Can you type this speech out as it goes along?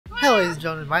Hello ladies and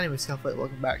gentlemen, my name is Scufflet.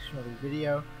 Welcome back to another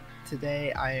video.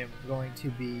 Today I am going to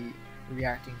be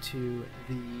reacting to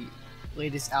the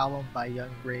latest album by Yung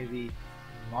Gravy,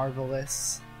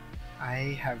 Marvelous.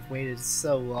 I have waited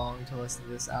so long to listen to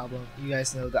this album. You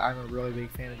guys know that I'm a really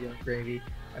big fan of Yung Gravy.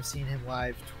 I've seen him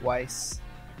live twice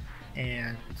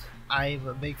and I'm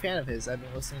a big fan of his. I've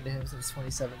been listening to him since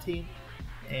 2017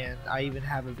 and I even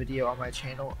have a video on my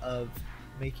channel of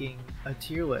making a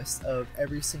tier list of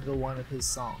every single one of his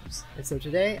songs. And so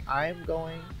today I'm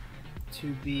going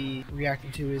to be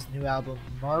reacting to his new album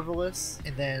Marvelous,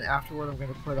 and then afterward I'm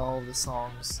going to put all of the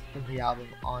songs from the album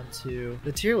onto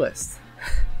the tier list.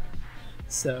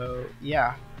 So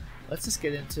yeah, let's just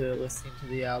get into listening to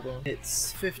the album.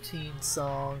 It's 15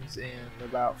 songs and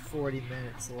about 40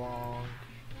 minutes long.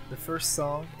 The first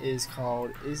song is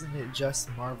called Isn't It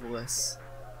Just Marvelous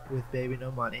with Baby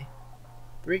No Money.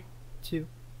 3, 2,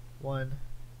 1,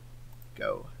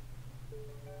 go.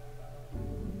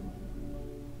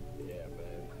 Yeah,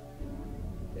 baby.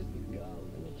 It's the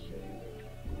golf in the chair.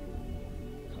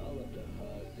 Call up the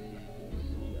hussy.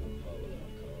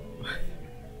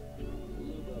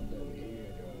 Look up them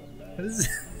eardrums, baby. What is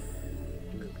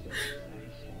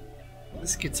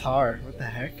this guitar? What the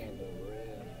heck?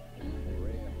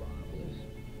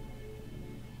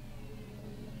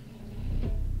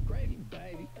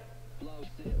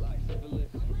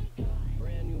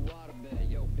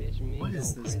 What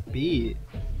is this beat?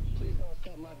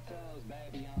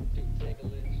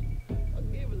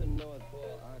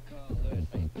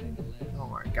 Oh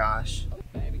my gosh.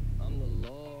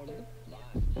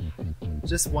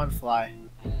 Just one fly.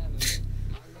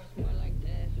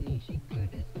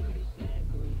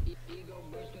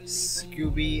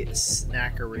 Scooby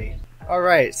Snackery.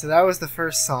 Alright, so that was the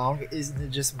first song, Isn't It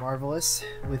Just Marvelous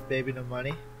with Baby No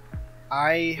Money.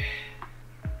 I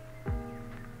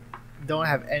don't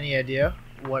have any idea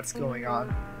what's going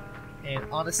on, and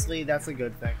honestly that's a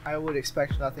good thing. I would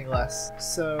expect nothing less.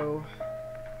 So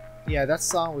yeah, that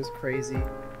song was crazy.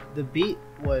 The beat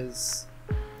was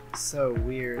so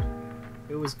weird.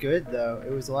 It was good though.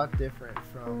 It was a lot different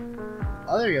from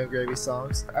other Yung Gravy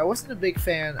songs. I wasn't a big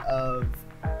fan of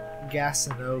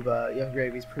Gasanova, Yung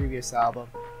Gravy's previous album,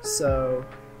 so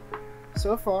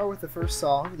far with the first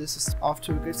song, this is off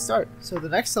to a good start. So the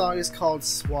next song is called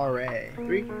Soiree.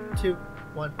 3, 2,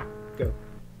 1, go.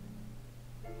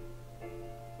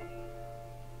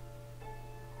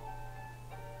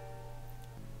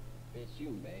 Bitch, you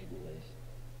maidenless.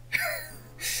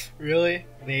 Really?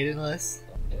 Maidenless?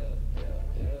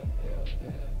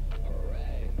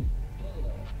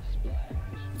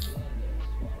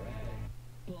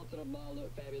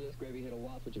 Look fabulous, Gravy hit a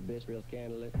waltz with your bitch real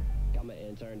scandalous. Got my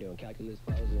intern doing calculus,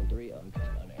 poses in 3 uncut,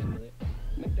 unhandle it.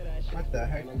 Make that ass shit. What the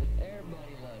heck?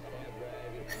 Everybody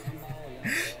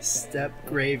loves Step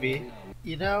Gravy.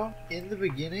 You know, in the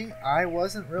beginning, I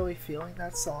wasn't really feeling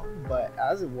that song, but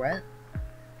as it went,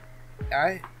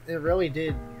 it really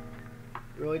did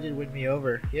win me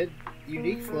over. He had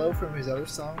unique flow from his other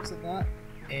songs in that,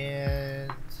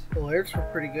 and the lyrics were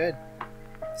pretty good.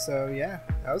 So yeah,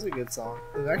 that was a good song.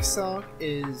 The next song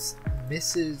is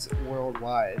Mrs.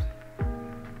 Worldwide.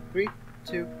 3,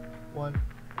 2, 1,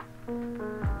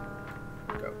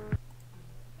 go.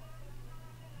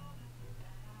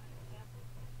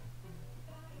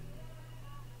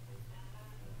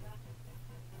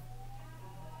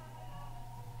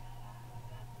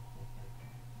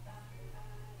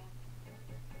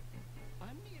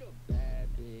 I need a bad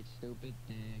bitch, stupid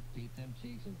dick, beat them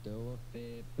cheeks and throw a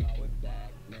fit, blow it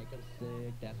back, make them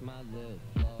sick, that's my little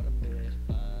Florida bitch,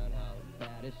 fine hoe,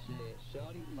 bad as shit,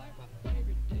 shorty like my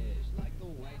favorite dish, like the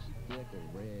way she flick her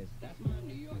wrist, that's my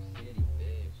New York City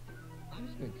bitch, I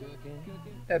just been cooking,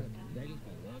 they just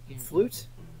been looking, Flute?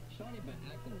 shorty been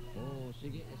acting a fool, she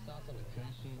getting sauce on the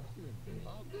cushion,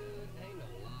 all good, ain't no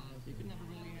lies, you can never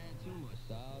really have too much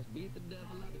sauce, beat the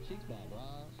devil out the cheeks, Bob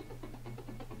Ross.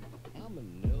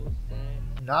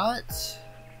 Not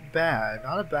bad,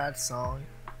 not a bad song.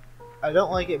 I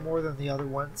don't like it more than the other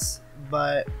ones,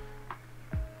 but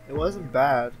it wasn't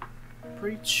bad.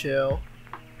 Pretty chill.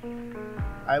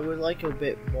 I would like a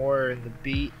bit more in the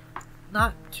beat.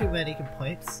 Not too many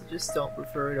complaints, just don't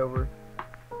prefer it over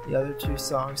the other 2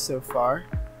 songs so far.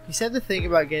 He said the thing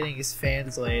about getting his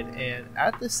fans laid, and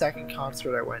at the second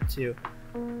concert I went to,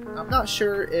 I'm not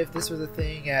sure if this was a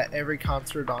thing at every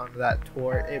concert on that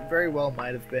tour. It very well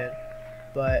might have been,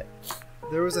 but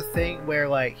there was a thing where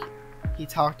like he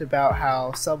talked about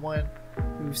how someone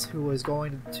who was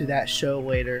going to that show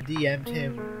later DM'd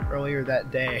him earlier that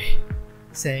day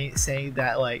saying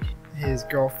that like his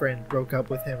girlfriend broke up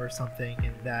with him or something,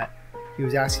 and that he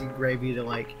was asking Gravy to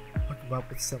like hook him up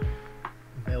with some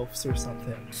MILFs or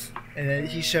something. And then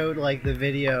he showed like the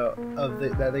video of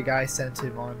that the guy sent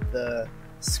him on the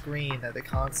screen at the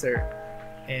concert,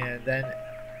 and then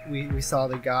we saw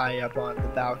the guy up on the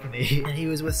balcony, and he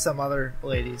was with some other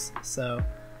ladies. So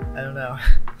I don't know.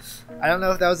 I don't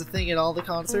know if that was a thing at all the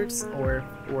concerts or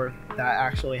if that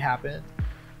actually happened,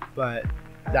 but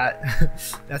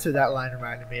that's what that line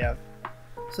reminded me of.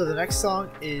 So the next song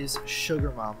is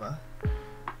Sugar Mama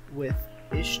with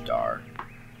Ishtar.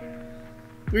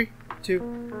 3, 2,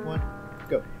 1,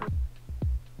 go.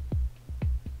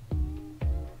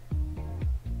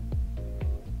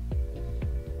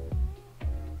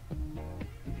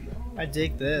 I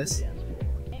dig this.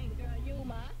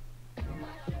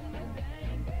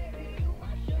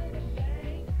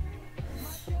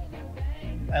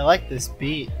 I like this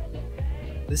beat.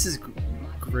 This is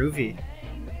groovy.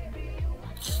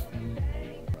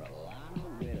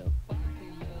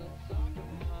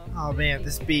 Oh man,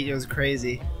 this beat goes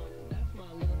crazy.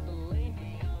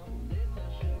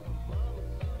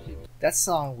 That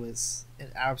song was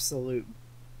an absolute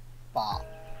bop.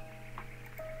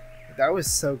 That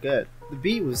was so good. The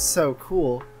beat was so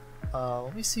cool.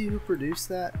 Let me see who produced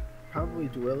that. Probably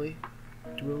Dwilly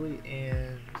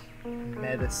and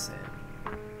Medicine,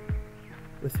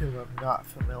 with whom I'm not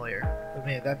familiar. But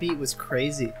man, that beat was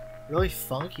crazy. Really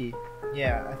funky.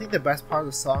 Yeah, I think the best part of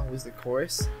the song was the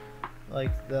chorus.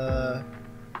 Like, the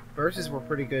verses were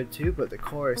pretty good too, but the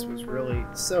chorus was really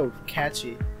so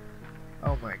catchy.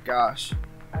 Oh my gosh.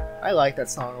 I like that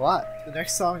song a lot. The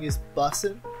next song is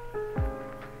Bussin'.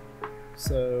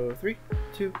 So, 3,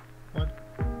 2, 1,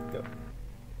 go.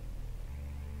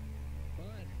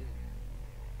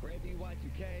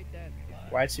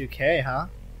 Y2K, huh?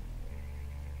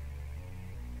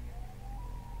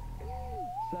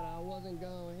 Said I wasn't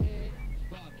going hit.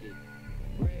 Fuck it.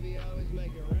 Gravy always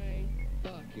make it rain.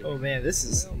 Fuck it. Oh man, this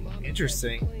is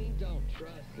interesting. Don't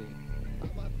trust it. I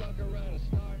might fuck around and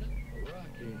start a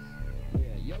ruckus.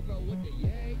 Yeah, Yoko with the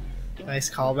yay. Nice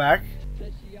callback.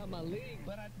 Said she on my league,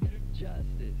 but I did her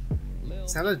justice.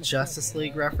 Is that a Justice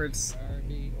League reference,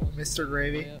 Mr.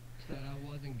 Gravy? Said I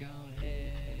wasn't going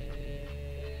hit.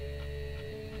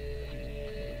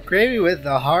 Gravy with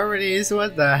the harmonies,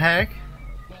 what the heck?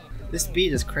 This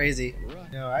beat is crazy.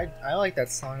 No, I like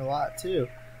that song a lot too.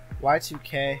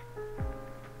 Y2K.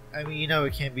 I mean, you know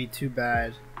it can't be too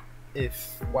bad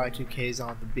if Y2K is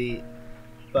on the beat,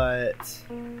 but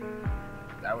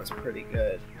that was pretty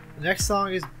good. The next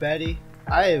song is Betty.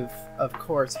 I have, of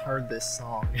course, heard this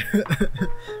song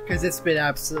because it's been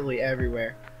absolutely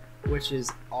everywhere, which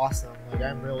is awesome. Like,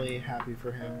 I'm really happy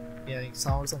for him getting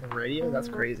songs on the radio. That's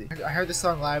crazy. I heard this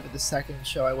song live at the second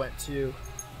show I went to.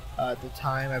 At the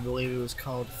time, I believe it was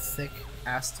called Thick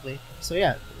Astley. So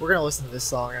yeah, we're gonna listen to this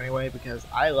song anyway because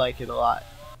I like it a lot.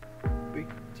 3,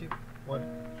 2,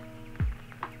 1,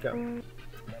 go.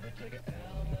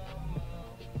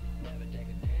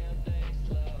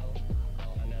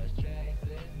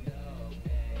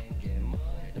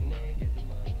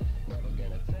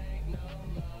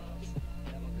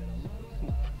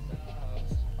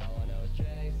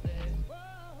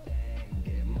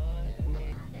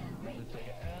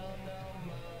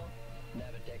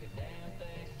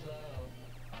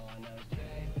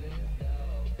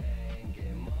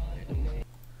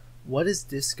 What is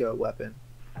Disco Weapon?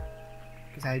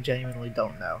 Because I genuinely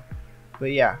don't know.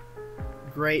 But yeah,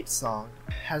 great song.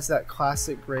 Has that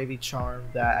classic Gravy charm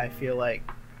that I feel like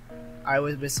I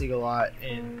was missing a lot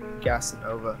in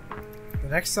Gasanova. The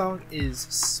next song is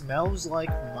Smells Like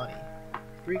Money.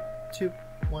 3, 2,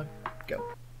 1, go.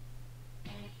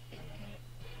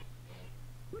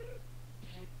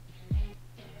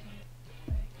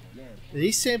 Did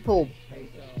he sample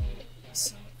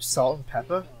Salt and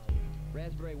Pepper?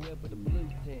 Raspberry whip with a blue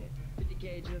tint.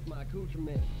 50K just my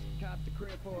accoutrements. Cop the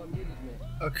crib for amusement.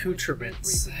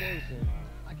 Accoutrements.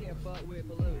 I can't fuck with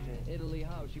pollution. Italy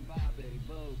house, you boppity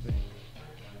booping.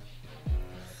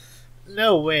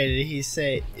 No way did he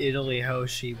say Italy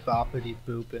Hoshi boppity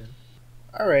boopin'.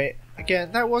 Alright,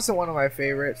 again, that wasn't one of my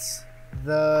favorites.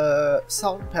 The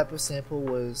Salt and Pepper sample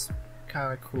was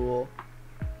kind of cool.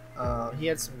 He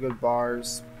had some good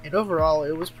bars. And overall,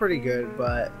 it was pretty good,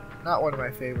 but not one of my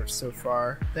favorites so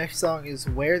far. Next song is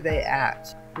Where They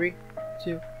At. 3,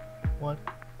 2, 1,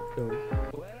 go.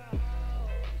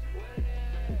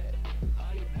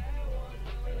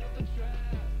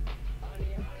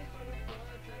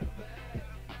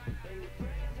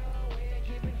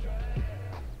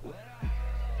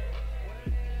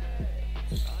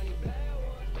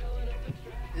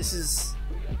 This is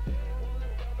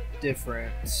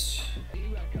different.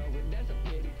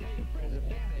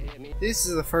 This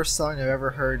is the first song I've ever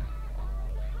heard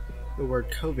the word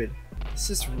COVID. This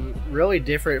is really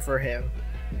different for him.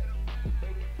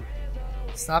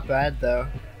 It's not bad though.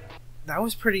 That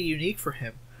was pretty unique for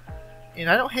him. And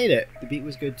I don't hate it. The beat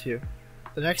was good too.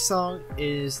 The next song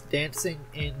is Dancing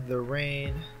in the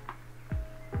Rain.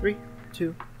 3,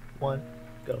 2, 1,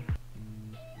 go.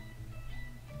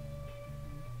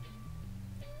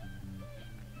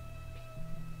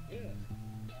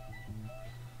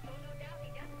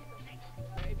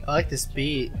 I like this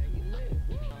beat.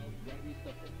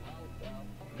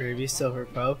 Gravy Silver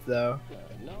Pope though.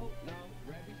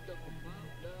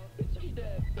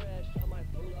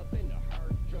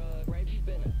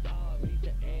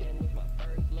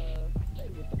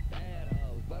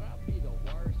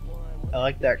 I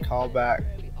like that callback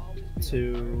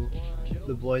to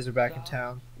The Boys Are Back in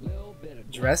Town.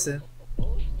 Dressing.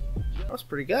 That was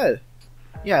pretty good.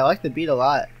 Yeah, I like the beat a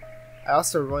lot. I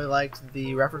also really liked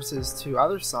the references to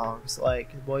other songs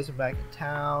like The Boys Are Back in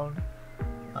Town,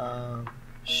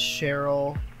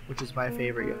 Cheryl, which is my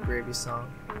favorite Young Gravy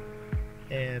song,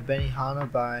 and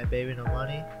Benihana by Baby No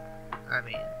Money. I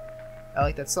mean, I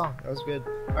like that song. That was good.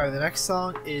 Alright, the next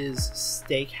song is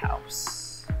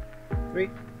Steakhouse. 3,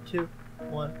 2,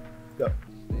 1, go.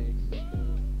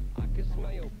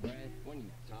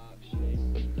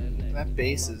 That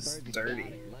bass is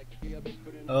dirty.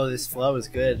 Oh, this flow is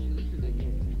good.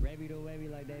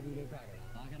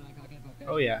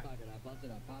 Oh yeah.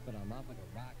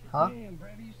 Huh?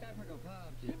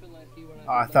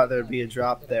 Oh, I thought there would be a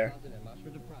drop there.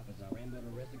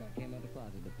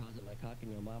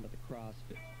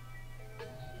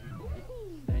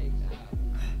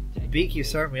 Beat keeps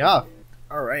starting me off.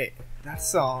 Alright, that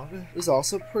song was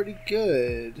also pretty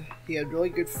good. He had really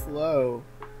good flow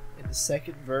in the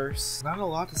second verse. Not a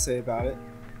lot to say about it.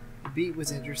 The beat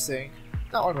was interesting.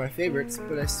 Not one of my favorites,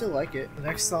 but I still like it. The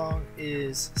next song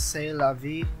is C'est La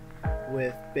Vie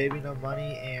with Baby No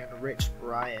Money and Rich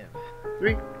Brian.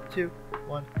 3, 2,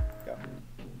 1, go.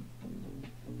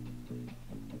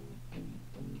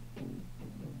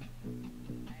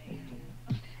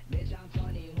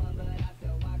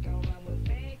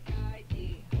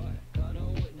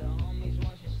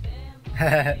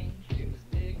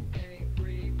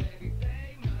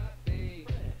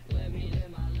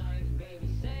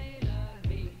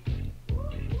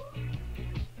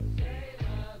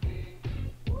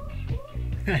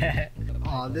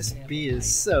 Aw, this beat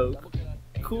is so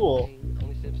cool.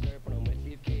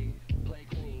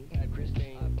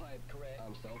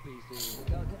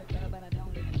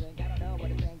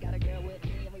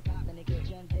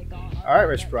 Alright,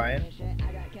 Rich Brian.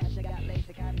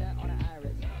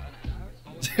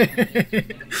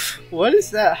 What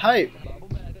is that hype?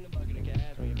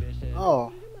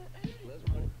 Oh.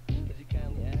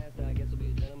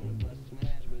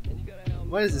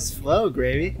 What is this flow,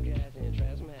 Gravy?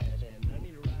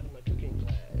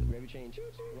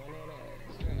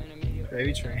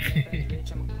 Gravy train.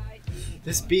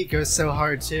 This beat goes so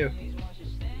hard too.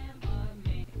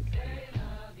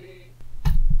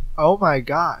 Oh my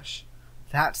gosh.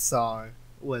 That song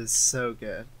was so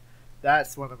good.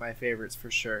 That's one of my favorites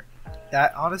for sure.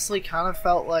 That honestly kind of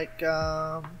felt like,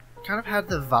 kind of had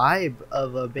the vibe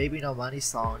of a Baby No Money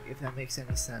song, if that makes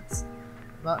any sense.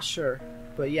 I'm not sure.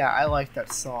 But yeah, I like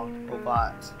that song a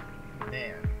lot.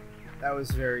 Man, that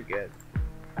was very good.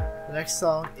 The next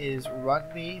song is Run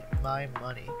Me My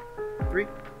Money. 3,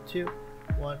 2,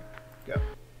 1, go.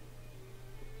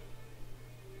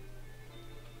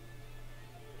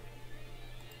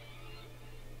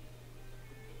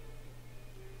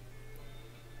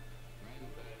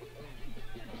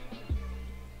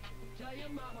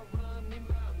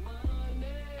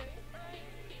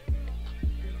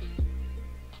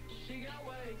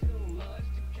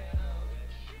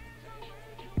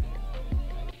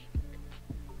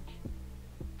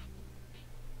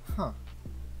 Huh.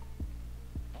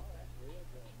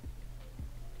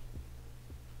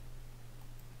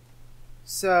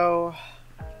 So,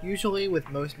 usually with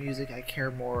most music, I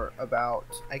care more about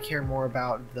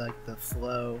the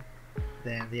flow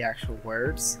than the actual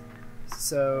words.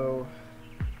 So,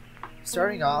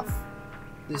 starting off,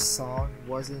 this song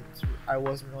I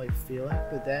wasn't really feeling,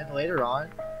 but then later on,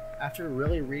 after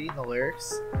really reading the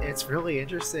lyrics, it's really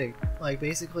interesting. Like,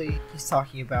 basically, he's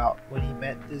talking about when he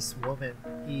met this woman,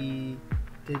 he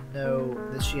didn't know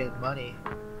that she had money,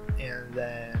 and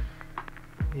then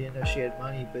he didn't know she had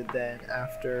money, but then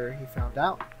after he found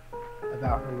out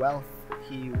about her wealth,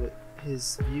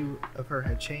 his view of her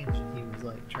had changed, and he was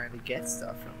like trying to get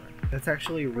stuff from her. That's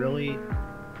actually a really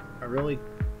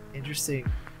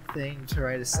interesting thing to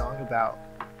write a song about,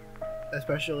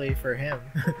 especially for him,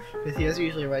 because he doesn't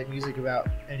usually write music about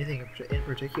anything in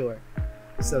particular.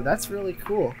 So that's really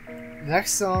cool. The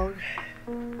next song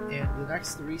and the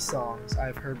next 3 songs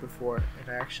I've heard before, and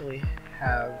I actually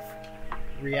have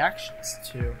reactions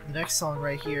to. The next song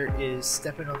right here is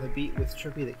Steppin' on the Beat with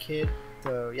Trippy the Kid.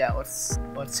 So yeah,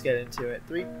 let's get into it.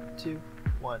 3, 2,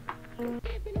 1.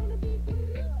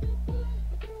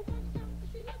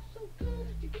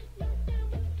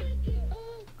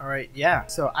 Alright, yeah,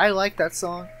 so I like that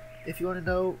song. If you want to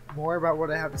know more about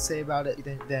what I have to say about it,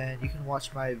 then you can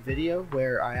watch my video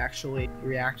where I actually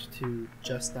react to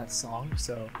just that song.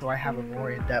 So I have a more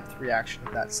in-depth reaction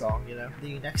of that song, you know.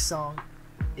 The next song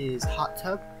is Hot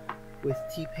Tub with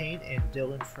T-Pain and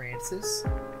Dylan Francis.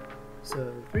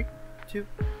 So 3, 2,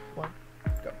 1,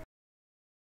 go.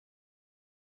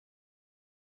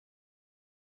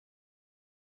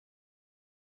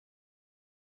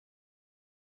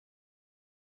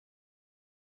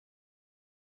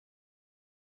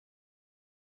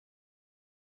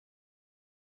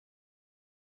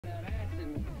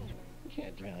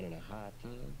 Can't drown in a hot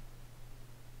tub.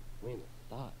 We in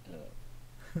a thought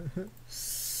tub.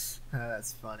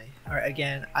 That's funny. Alright,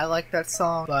 again, I like that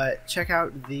song, but check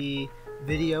out the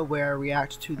video where I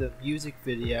react to the music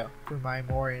video for my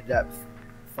more in-depth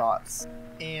thoughts.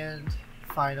 And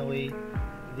finally,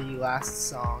 the last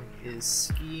song is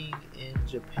Skiing in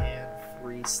Japan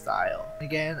Freestyle.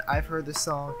 Again, I've heard this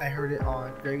song. I heard it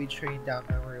on Gravy Train Down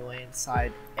Memory Lane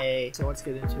Side A. So let's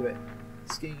get into it.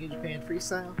 Skiing in Japan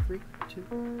Freestyle. 3, 2,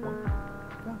 1,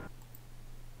 go.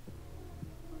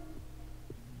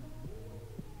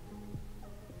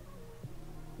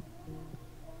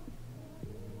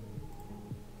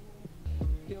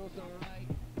 Feels so right,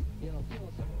 you know,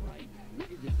 feels so right.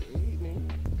 Niggas just eat me.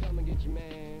 Come and get your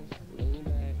mans. Lean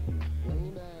back,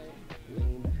 lean back,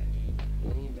 lean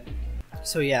back, lean back.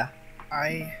 So yeah,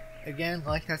 I again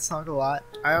like that song a lot.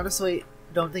 I honestly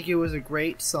don't think it was a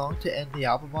great song to end the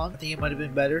album on. I think it might have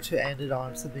been better to end it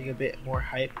on something a bit more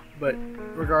hype. But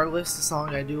regardless, the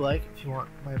song I do like. If you want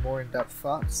my more in-depth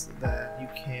thoughts, then you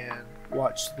can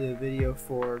watch the video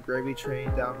for Gravy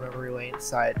Train Down Memory Lane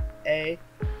Side A.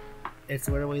 It's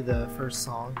literally the first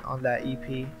song on that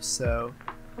EP, so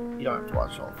you don't have to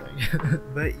watch the whole thing.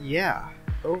 But yeah,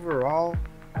 overall,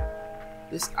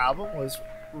 this album was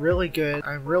really good.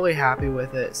 I'm really happy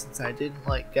with it since I didn't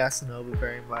like Gasanova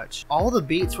very much. All the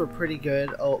beats were pretty good.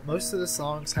 Most of the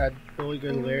songs had really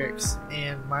good lyrics,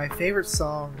 and my favorite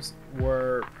songs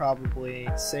were probably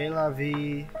C'est La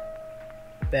Vie,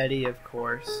 Betty of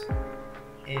course,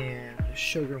 and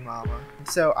Sugar Mama.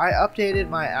 So I updated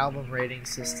my album rating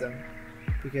system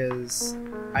because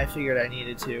I figured I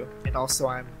needed to, and also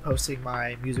I'm posting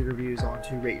my music reviews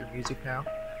onto Rate Your Music now,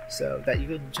 so that you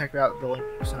can check out the link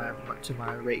to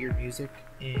my Rate Your Music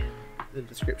in the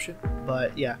description.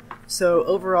 But yeah, so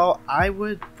overall I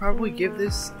would probably give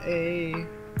this a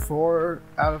 4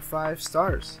 out of 5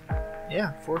 stars.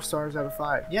 Yeah, 4 stars out of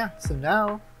 5. Yeah, so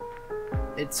now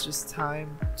it's just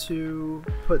time to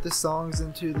put the songs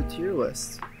into the tier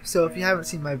list. So if you haven't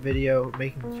seen my video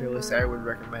making the tier list, I would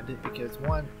recommend it because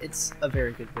 1, it's a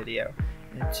very good video,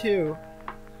 and 2,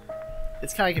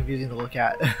 it's kind of confusing to look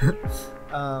at.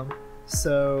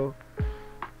 So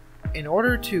in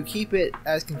order to keep it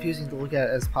as confusing to look at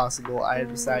as possible, I have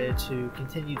decided to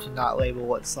continue to not label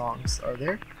what songs are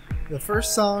there. The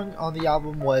first song on the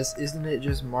album was Isn't It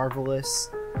Just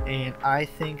Marvelous, and I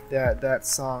think that that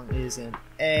song is an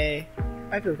A.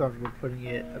 I feel comfortable putting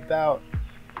it about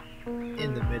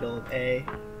in the middle of A.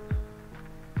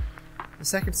 The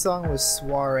second song was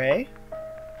Soiree,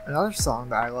 another song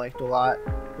that I liked a lot.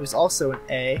 It was also an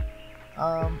A.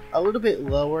 A little bit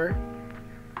lower.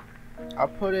 I'll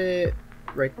put it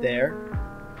right there.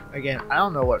 Again, I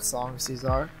don't know what songs these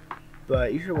are,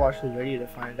 but you should watch the video to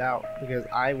find out, because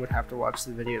I would have to watch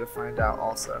the video to find out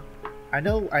also. I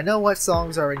know what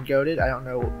songs are in Goated. I don't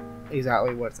know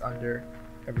exactly what's under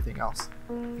everything else,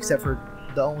 except for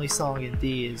the only song in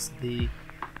D is the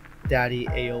Daddy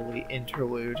Aioli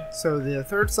interlude. So the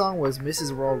third song was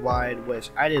Mrs. Worldwide, which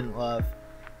I didn't love.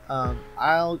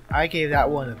 I gave that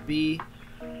one a B.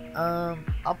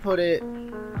 I'll put it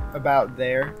about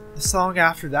there. The song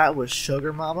after that was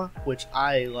Sugar Mama, which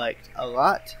I liked a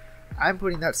lot. I'm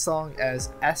putting that song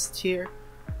as S tier.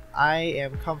 I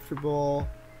am comfortable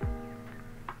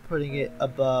putting it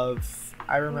above.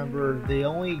 I remember the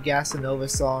only Gasanova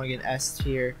song in S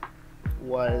tier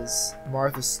was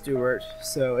Martha Stewart,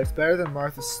 so it's better than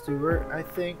Martha Stewart, I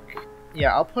think.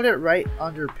 Yeah, I'll put it right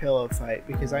under Pillow Fight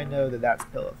because I know that that's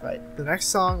Pillow Fight. The next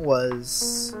song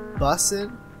was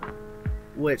Bussin',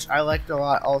 which I liked a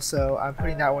lot also. I'm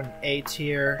putting that one A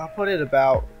tier. I'll put it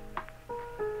about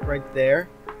right there.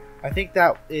 I think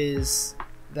that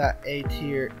A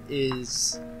tier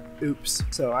is Oops.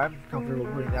 So I'm comfortable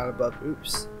putting that above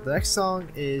Oops. The next song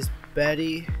is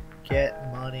Betty,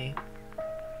 Get Money.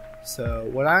 So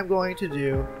what I'm going to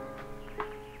do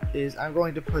is I'm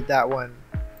going to put that one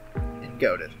in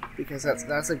Goated, because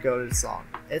that's a Goated song.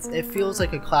 It feels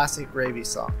like a classic Gravy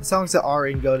song. The songs that are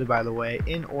in Goated, by the way,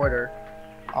 in order,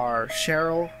 are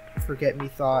Cheryl, Forget Me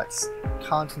Thoughts,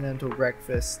 Continental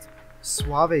Breakfast,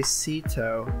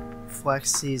 Suavecito,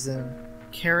 Flex Season,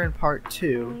 Karen Part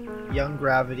 2, Young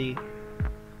Gravity,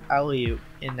 Alley-Oop,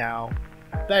 and now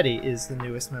Betty is the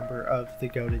newest member of the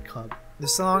Goated Club. The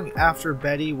song after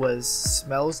Betty was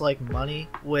Smells Like Money,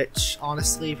 which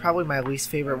honestly probably my least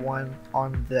favorite one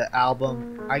on the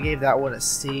album. I gave that one a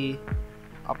C.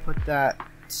 I'll put that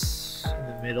in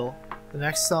the middle. The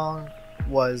next song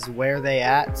was Where They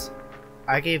At.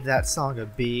 I gave that song a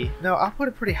B. No, I'll put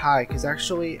it pretty high because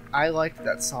actually I liked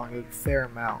that song a fair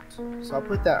amount. So I'll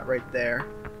put that right there.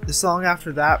 The song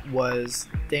after that was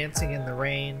Dancing in the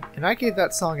Rain, and I gave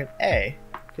that song an A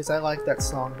because I liked that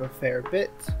song a fair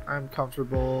bit. I'm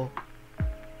comfortable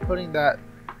putting that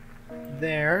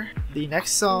there. The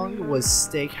next song was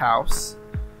Steakhouse.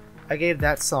 I gave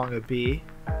that song a B.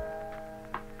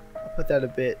 I'll put that a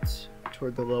bit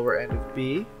toward the lower end of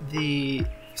B. The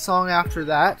song after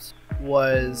that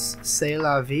was C'est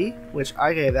La Vie, which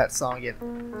I gave that song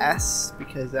an S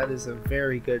because that is a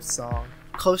very good song.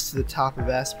 Close to the top of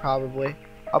S probably.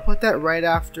 I'll put that right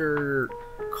after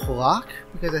Clock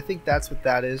because I think that's what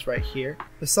that is right here.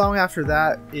 The song after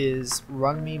that is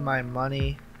Run Me My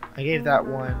Money. I gave that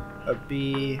one a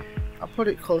B. I'll put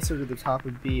it closer to the top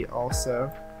of B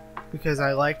also because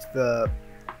I liked the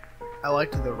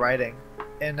writing.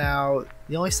 And now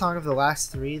the only song of the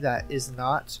last three that is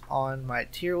not on my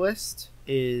tier list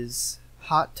is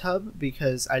Hot Tub,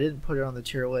 because I didn't put it on the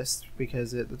tier list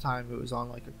because at the time it was on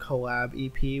like a collab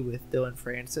EP with Dylan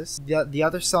Francis. The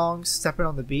other songs, Steppin'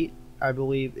 on the Beat, I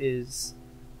believe is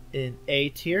in A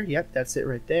tier. Yep, that's it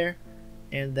right there.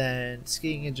 And then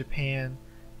Skiing in Japan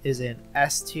is in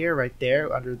S tier right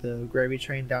there under the Gravy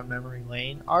Train Down Memory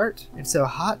Lane art. And so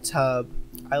Hot Tub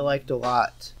I liked a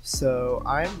lot. So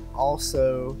I'm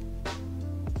also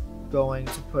going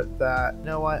to put that, you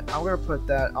know what, I'm going to put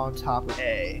that on top of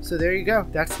A. So there you go.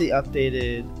 That's the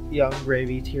updated Young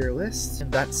Gravy tier list.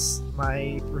 And that's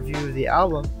my review of the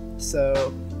album.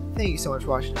 So thank you so much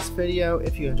for watching this video.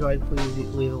 If you enjoyed, please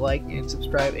leave a like and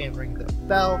subscribe and ring the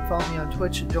bell. Follow me on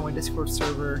Twitch and join my Discord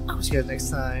server. I'll see you guys next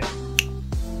time.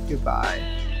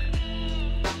 Goodbye.